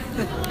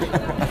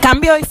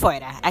Cambio y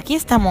fuera. Aquí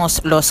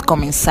estamos los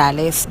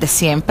comensales de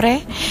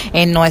siempre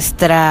en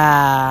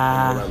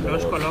nuestra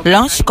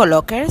Lunch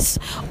Colloquers,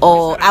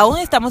 o aún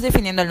estamos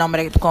definiendo el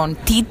nombre con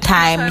Tea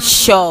Time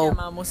Show.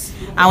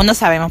 Aún no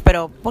sabemos,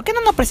 pero ¿por qué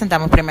no nos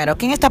presentamos primero?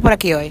 ¿Quién está por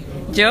aquí hoy?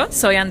 Yo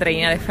soy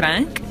Andreina de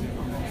Frank.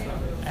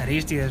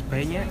 Aristides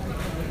Peña.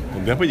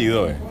 ¿Con qué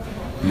apellido es?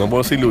 No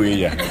puedo decir Luis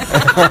ya.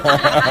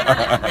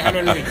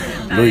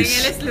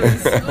 Luis. Él es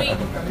Luis.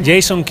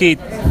 Jason Kidd.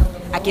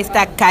 Aquí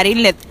está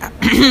Karin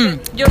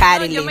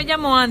Yo me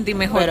llamo Andy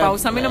mejor, pero, para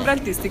usar mi nombre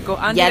artístico.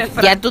 Andy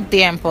ya tu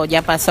tiempo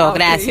ya pasó, okay,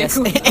 gracias.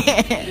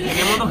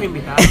 Tenemos dos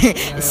invitados.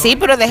 Sí,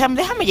 pero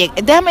déjame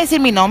decir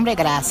mi nombre,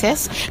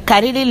 gracias.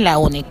 Karilyn la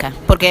única,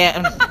 porque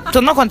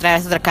tú no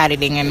encontrarás otra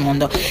Karilyn en el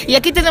mundo. Y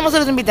aquí tenemos a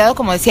los invitados,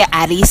 como decía,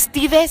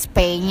 Aristides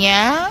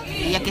Peña.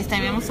 Y aquí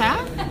tenemos a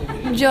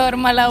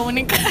Yorma la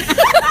única.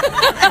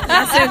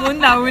 La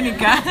segunda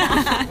única.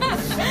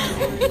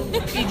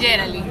 Y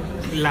Geraldine.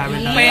 La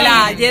verdad.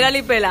 Pelá,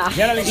 Geraldine Pelá.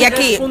 Y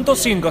aquí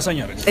 3.5,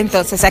 señores.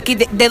 entonces, aquí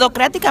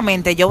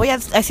dedocráticamente yo voy a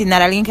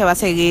asignar a alguien que va a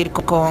seguir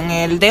con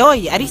el de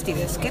hoy.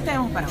 Aristides, ¿qué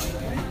tenemos para hoy?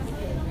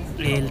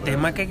 El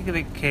tema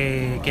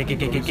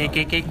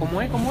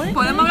 ¿cómo es?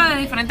 Podemos hablar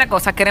de diferentes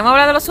cosas. Queremos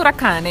hablar de los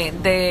huracanes,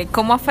 de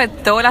cómo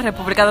afectó la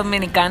República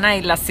Dominicana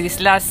y las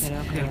islas,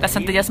 las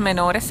Antillas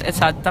Menores,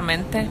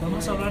 exactamente.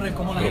 Vamos a hablar de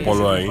cómo la Pero gente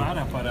ponlo se ahí.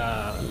 prepara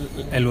para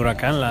el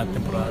huracán, la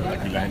temporada.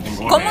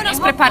 ¿Cómo nos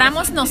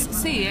preparamos?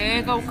 Sí,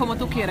 como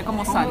tú quieres,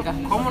 como salga.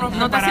 cómo nos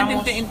No te preparamos?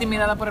 sientes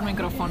intimidada por el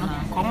micrófono.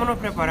 ¿Cómo nos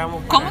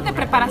preparamos? ¿Cómo te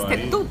preparaste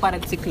tú para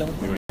el ciclón?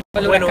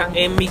 El Bueno, huracán.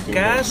 en mi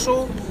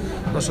caso,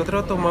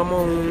 nosotros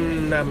tomamos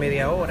una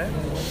media hora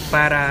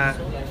para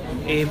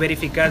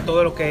verificar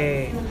todo lo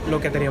que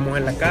teníamos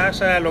en la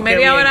casa.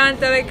 Media hora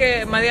antes de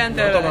que... Media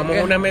antes de tomamos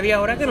una media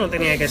hora que no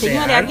tenía que ser.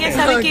 Señores, ¿alguien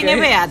antes. sabe quién es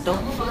Beato?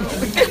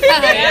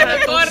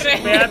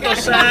 Beato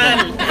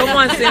Sal. ¿Cómo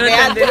así? No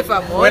Beato, entendí. por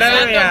favor. Fuera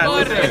de Beato.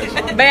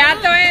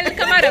 Beato es el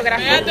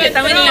camarógrafo. que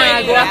estaba en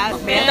agua.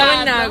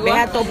 Estaba en agua.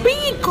 Beato,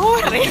 ¡pi!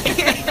 ¡Corre!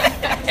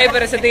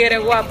 Pero ese tigre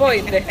es guapo,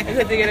 ¿oíste?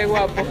 Ese tigre es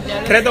guapo.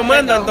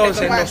 Retomando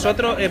entonces,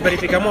 nosotros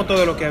verificamos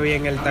todo lo que había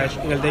en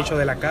el techo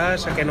de la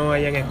casa, que no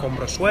hayan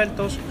escombros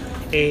sueltos.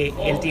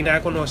 El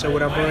tinaco nos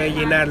aseguramos de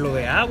llenarlo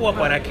de agua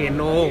para que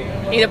no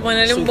Y de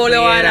ponerle un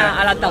bolo a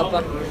la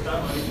tapa.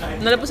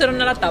 ¿No le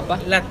pusieron a la tapa?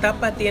 La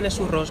tapa tiene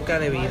su rosca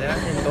de vida,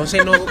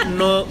 entonces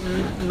no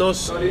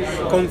nos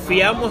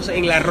confiamos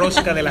en la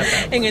rosca de la tapa.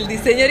 En el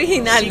diseño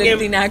original del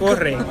tinaco.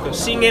 Correcto.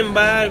 Sin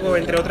embargo,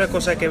 entre otras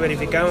cosas que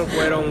verificamos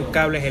fueron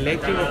cables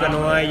eléctricos, que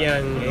no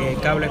hayan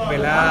cables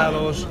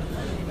pelados,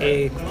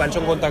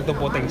 falsos contactos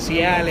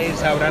potenciales,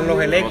 sabrán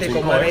los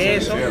eléctricos más de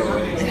eso.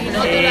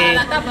 No te da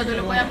la tapa, tú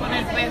le puedes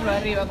poner perro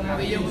arriba, como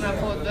vi yo en una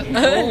foto.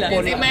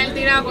 Encima del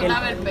tinaco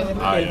estaba el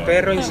perro. El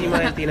perro encima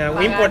del tinaco.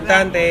 Muy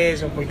importante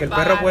eso, porque el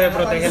perro puede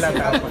proteger la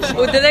tapa.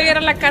 Ustedes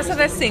vieron la casa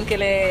de Zinc que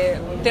le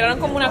tiraron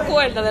como una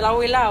cuerda de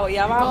lado y lado y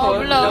abajo.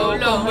 Con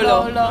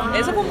blow.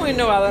 Eso fue muy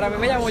innovador, a mí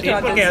me llamó mucho Sí,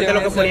 la porque atención. antes lo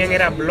que eso. ponían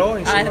era blow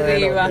encima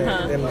Arriba, de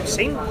ajá. los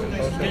zinc.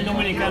 Entonces, El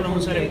dominicano es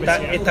un ser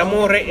especial.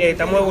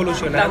 estamos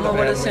evolucionando. Estamos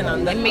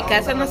evolucionando. En mi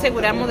casa nos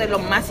aseguramos de lo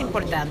más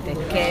importante,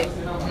 que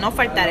no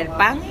faltar el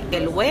pan,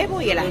 el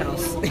huevo y el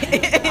arroz.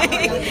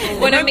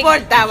 Bueno, No en mi-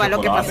 importaba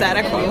lo que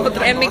pasara con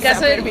otra En mi cosa,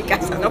 caso- pero en mi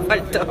casa no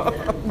faltó.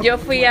 Yo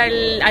fui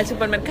al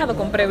supermercado,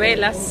 compré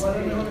velas,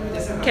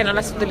 que no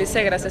las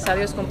utilicé, gracias a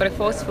Dios. Compré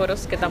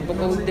fósforos, que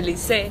tampoco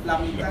utilicé.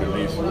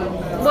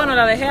 Bueno,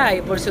 la dejé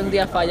ahí por si un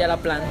día falla la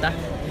planta.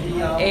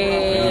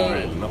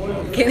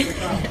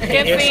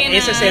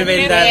 Ese es el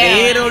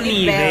verdadero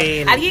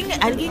nivel.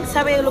 ¿Alguien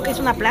sabe lo que es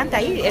una planta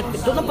ahí?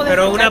 Tú no puedes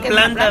Pero explicar una qué es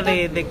una planta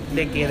de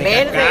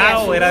Verde,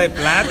 cacao, azul. era de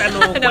plátano.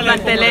 Una ¿cuál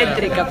planta es?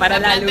 eléctrica para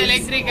La la planta luz.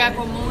 eléctrica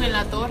común en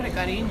la torre,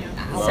 cariño.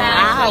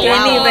 Ah, ¿Qué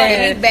wow,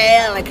 nivel?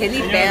 qué Lo que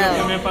nivel.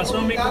 me pasó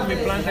con mi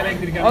planta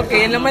eléctrica. Ok,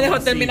 él no me dejó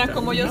terminar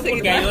como yo seguí.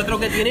 Porque hay otro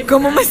que tiene.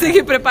 ¿Cómo me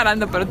seguí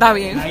preparando? Pero está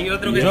bien. Hay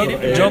otro que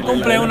tiene. Yo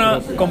compré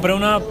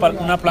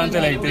una planta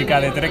eléctrica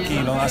de 3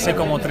 kilos hace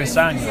como 3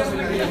 años.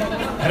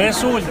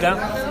 Resulta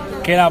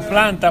que la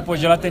planta,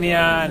 pues yo la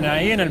tenía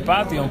ahí en el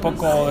patio, un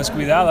poco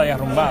descuidada y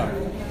arrumbada.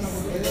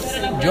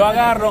 Yo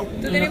agarro.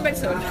 ¿Tú tienes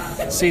inversor?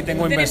 Sí,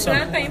 tengo ¿Tienes inversor.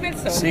 planta e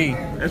inversor? Sí.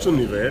 Es un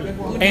nivel.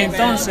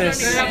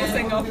 Entonces, Hablamos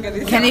en off, que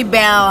dice. Qué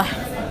nivel.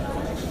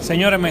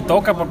 señores, me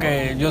toca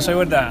porque yo soy,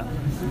 verdad,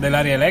 del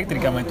área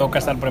eléctrica, me toca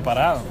estar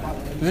preparado.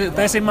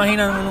 Ustedes se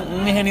imaginan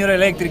un ingeniero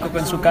eléctrico que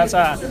en su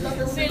casa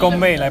con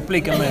vela,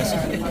 explíquenme eso.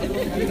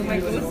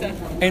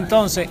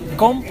 Entonces,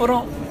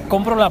 compro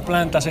la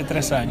planta hace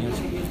 3 años.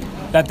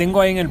 La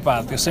tengo ahí en el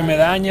patio. Se me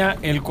daña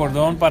el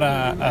cordón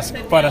para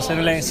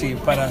hacerle, sí,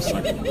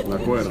 La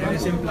cuerda.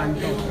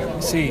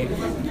 sí,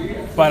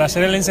 para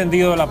hacer el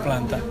encendido de la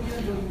planta.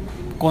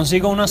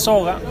 Consigo una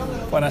soga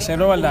para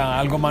hacerlo, ¿verdad?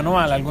 Algo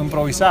manual, algo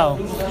improvisado.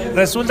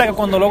 Resulta que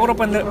cuando logro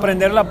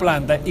prender la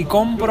planta y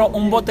compro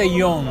un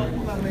botellón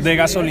de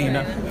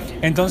gasolina,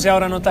 entonces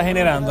ahora no está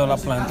generando la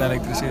planta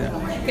electricidad.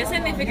 ¿Qué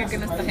significa que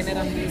no está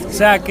generando eso? O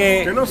sea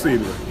 ¿Qué que no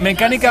sirve? En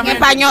mecánicamente...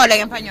 español.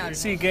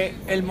 Sí, que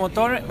el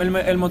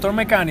motor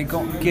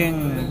mecánico,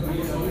 quien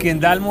quien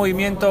da el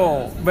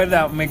movimiento,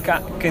 ¿verdad?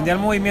 Quien da el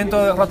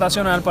movimiento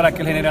rotacional para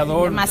que el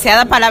generador...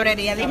 Demasiada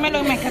palabrería, dímelo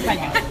en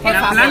español. Por La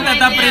favor. planta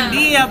está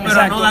prendida, pero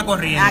Exacto. no da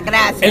corriente. Ah,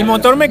 gracias. El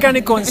motor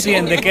mecánico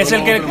enciende, que es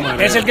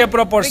el que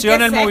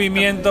proporciona el Exacto.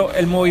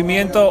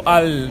 movimiento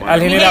al Miguel,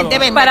 generador.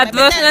 debe- Para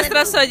todos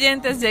nuestros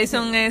oyentes,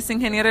 Jason es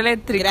ingeniero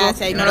eléctrico.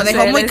 Gracias, y nos lo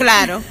dejó muy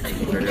claro.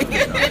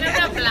 Tiene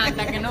una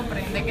planta que no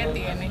prende, ¿qué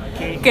tiene?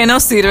 Que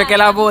no sirve, que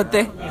la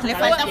bote, Le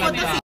falta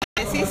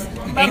fotosíntesis.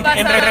 En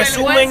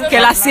resumen, que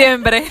la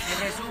siembre. En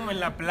resumen,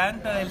 la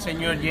planta del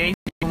señor Jason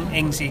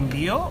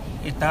encendió,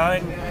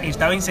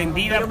 estaba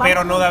encendida,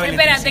 pero no daba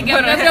Espérate, electricidad.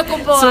 que me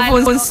preocupó Su algo.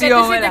 función, ¿Qué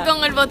tú hiciste ¿verdad?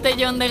 con el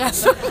botellón de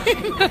gasolina?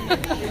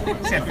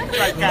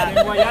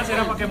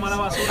 Será para quemar la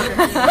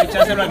basura.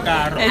 Echárselo al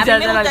carro. A mí me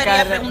Echárselo al gustaría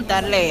carro.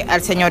 preguntarle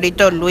al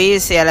señorito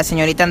Luis y a la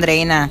señorita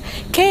Andreina,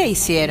 ¿qué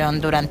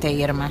hicieron durante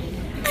Irma?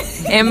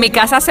 En mi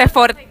casa se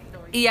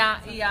y a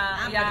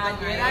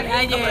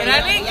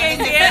Geraldine, ¿qué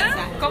hicieron?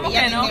 ¿Cómo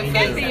Ella que no? tiene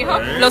 ¿Qué que- dijo?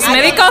 Los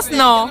médicos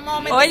no.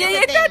 No me voy a meter Oye, en ¿y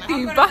ese esta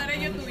tema. tipa?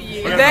 Ella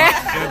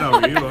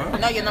está viva.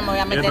 No, yo no me voy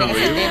a meter en ese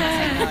tema,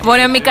 señor.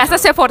 Bueno, en mi casa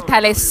se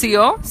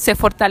fortaleció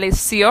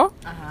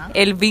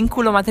el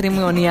vínculo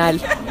matrimonial.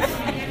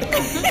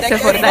 Se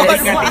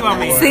fortaleció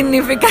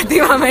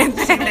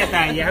significativamente. Sin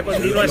detalles.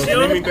 Los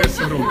límites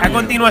se A rompieron.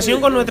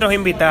 continuación con nuestros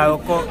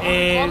invitados,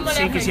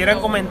 si quisieran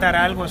comentar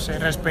algo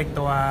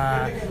respecto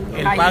a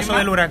el paso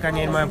del huracán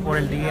Irma por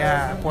el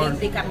día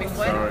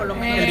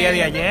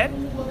de ayer.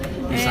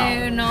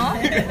 No,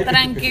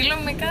 tranquilo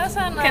en mi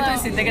casa, no. ¿Qué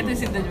tú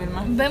hiciste,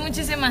 Vilma? Ve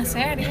muchísimas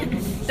series.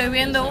 Estoy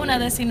viendo una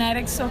de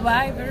Cinematic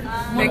Survivor.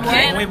 Muy ¿De buena.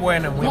 quién? Muy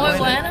buena, muy Muy buena.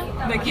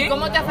 buena. ¿De quién? ¿Y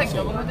cómo te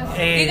afectó? ¿Cómo te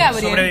afectó? ¿Y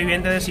Gabriel?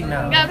 Sobreviviente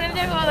designado. Gabriel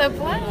llegó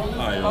después.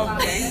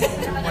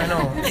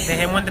 Bueno,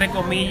 dejemos entre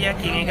comillas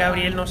quién es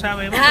Gabriel, no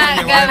sabemos. Ah,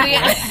 pero llegó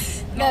Gabriel. después.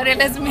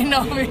 Gabriel es mi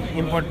novio.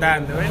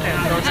 Importante, ¿verdad?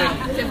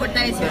 Entonces, Se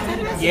fortaleció.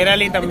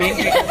 Geraldine también.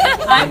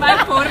 Hay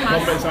formas.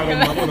 Compensaron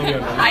más cuando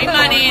vieron. Hay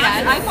maneras.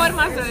 Hay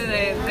formas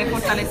de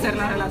fortalecer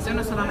la relación,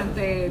 no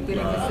solamente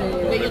tiene que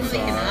ser. Yo no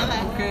dije nada.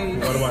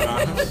 Jugar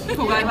barajas.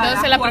 Jugar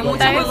Entonces la jugar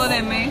pregunta mucho es- juego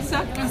de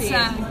mesa.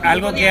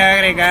 Algo que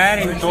agregar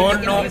en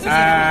torno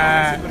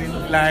a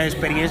la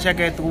experiencia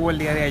que tuvo el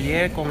día de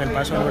ayer con el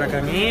paso del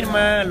huracán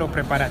Irma, los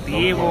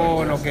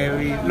preparativos,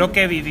 lo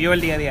que vivió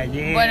el día de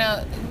ayer. Bueno,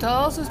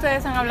 todos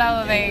ustedes han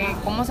hablado de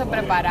cómo se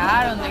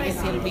prepararon, de que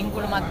si el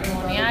vínculo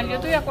matrimonial, yo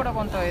estoy de acuerdo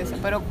con todo eso,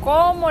 pero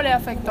 ¿cómo le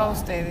afectó a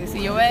ustedes?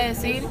 Y yo voy a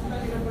decir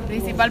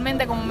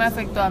principalmente cómo me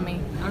afectó a mí.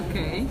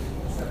 Ok.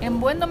 En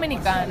buen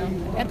dominicano,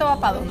 ¿esto va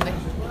para dónde?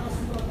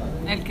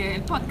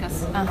 El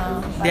podcast.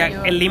 Ajá.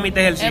 El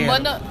límite es el En cielo.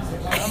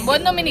 en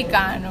buen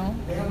dominicano,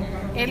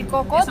 el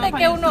cocote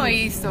que uno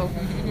hizo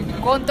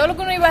con todo lo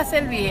que uno iba a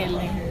hacer el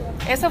viernes,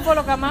 eso fue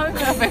lo que más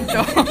me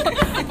afectó.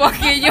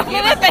 Porque yo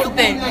me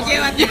desperté.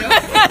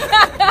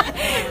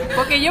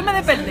 Porque yo me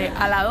desperté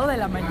a las 2 de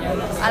la mañana,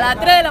 a las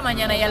 3 de la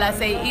mañana y a las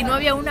 6 y no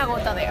había una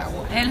gota de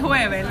agua. El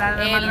jueves, la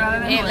madrugada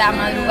del En la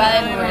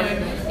madrugada del jueves.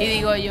 Y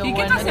digo yo, ¿Y qué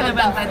bueno, tú hacías esto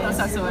está levantar todas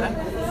esas horas?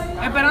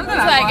 Esperando Tú el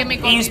sabes agua. que mi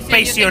condición,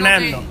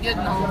 Inspeccionando.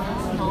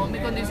 no, mi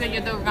condición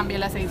yo tengo que cambiar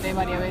el aceite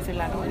varias veces en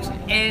la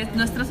noche.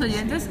 Nuestros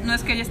oyentes, no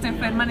es que ella esté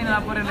enferma ni nada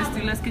por el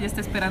estilo, es que ella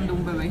está esperando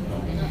un bebé.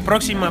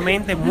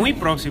 Próximamente, muy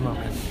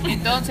próximamente.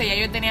 Entonces ya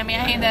yo tenía mi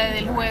agenda desde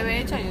el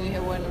jueves hecha, yo dije,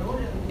 bueno,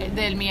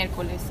 del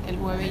miércoles, el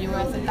jueves yo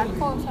voy a hacer tal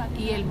cosa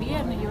y el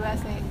viernes yo voy a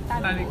hacer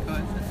tal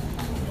cosa.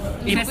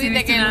 Y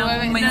fuiste que el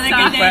jueves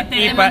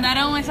te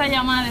mandaron esa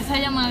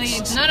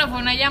llamadita. No, fue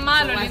una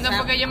llamada, lo lindo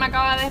fue que yo me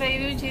acababa de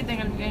reír de un chiste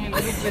en el grupo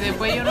y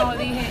después yo no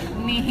dije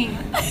ni...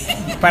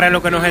 Para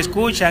los que nos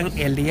escuchan,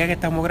 el día que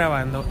estamos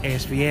grabando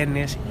es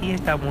viernes y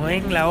estamos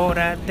en la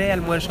hora de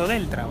almuerzo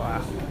del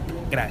trabajo.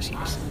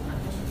 Gracias.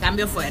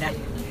 Cambio fuera.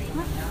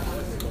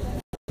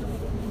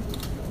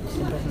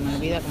 Siempre se me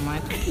olvida cómo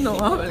es. No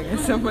hablen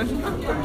eso, pues.